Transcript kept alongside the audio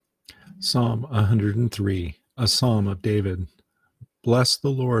Psalm 103, a psalm of David. Bless the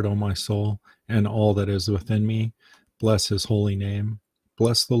Lord, O my soul, and all that is within me. Bless his holy name.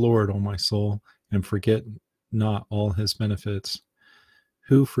 Bless the Lord, O my soul, and forget not all his benefits.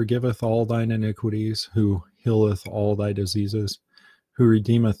 Who forgiveth all thine iniquities, who healeth all thy diseases, who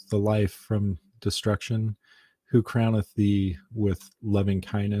redeemeth the life from destruction, who crowneth thee with loving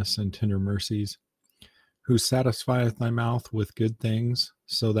kindness and tender mercies, who satisfieth thy mouth with good things,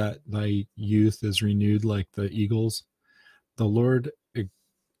 so that thy youth is renewed like the eagles. The Lord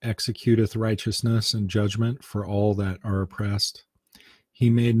executeth righteousness and judgment for all that are oppressed. He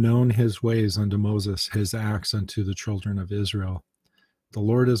made known his ways unto Moses, his acts unto the children of Israel. The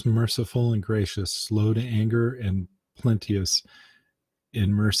Lord is merciful and gracious, slow to anger, and plenteous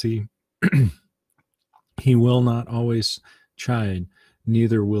in mercy. He will not always chide,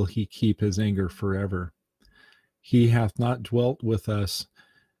 neither will he keep his anger forever. He hath not dwelt with us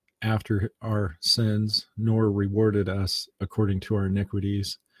after our sins, nor rewarded us according to our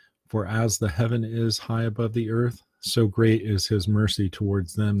iniquities. For as the heaven is high above the earth, so great is his mercy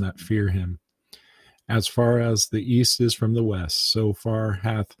towards them that fear him. As far as the east is from the west, so far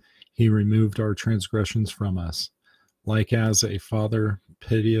hath he removed our transgressions from us. Like as a father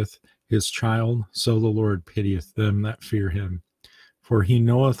pitieth his child, so the Lord pitieth them that fear him. For he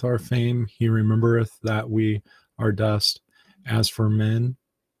knoweth our fame, he remembereth that we are dust. As for men,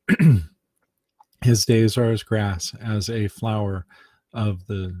 his days are as grass, as a flower of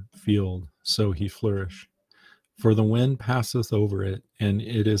the field, so he flourish. For the wind passeth over it, and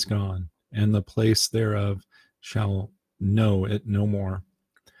it is gone, and the place thereof shall know it no more.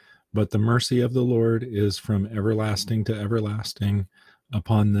 But the mercy of the Lord is from everlasting to everlasting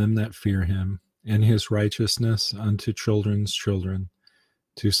upon them that fear him, and his righteousness unto children's children,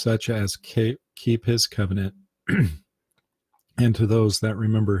 to such as keep his covenant, and to those that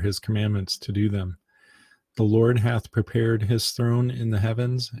remember his commandments to do them. The Lord hath prepared his throne in the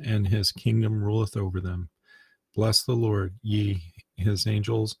heavens, and his kingdom ruleth over them. Bless the Lord, ye his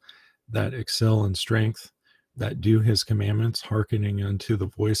angels that excel in strength, that do his commandments, hearkening unto the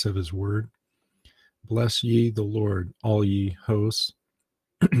voice of his word. Bless ye the Lord, all ye hosts,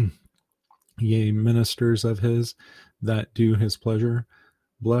 ye ministers of his that do his pleasure.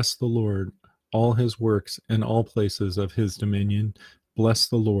 Bless the Lord, all his works, and all places of his dominion. Bless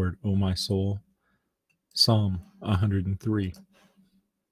the Lord, O my soul. Psalm 103.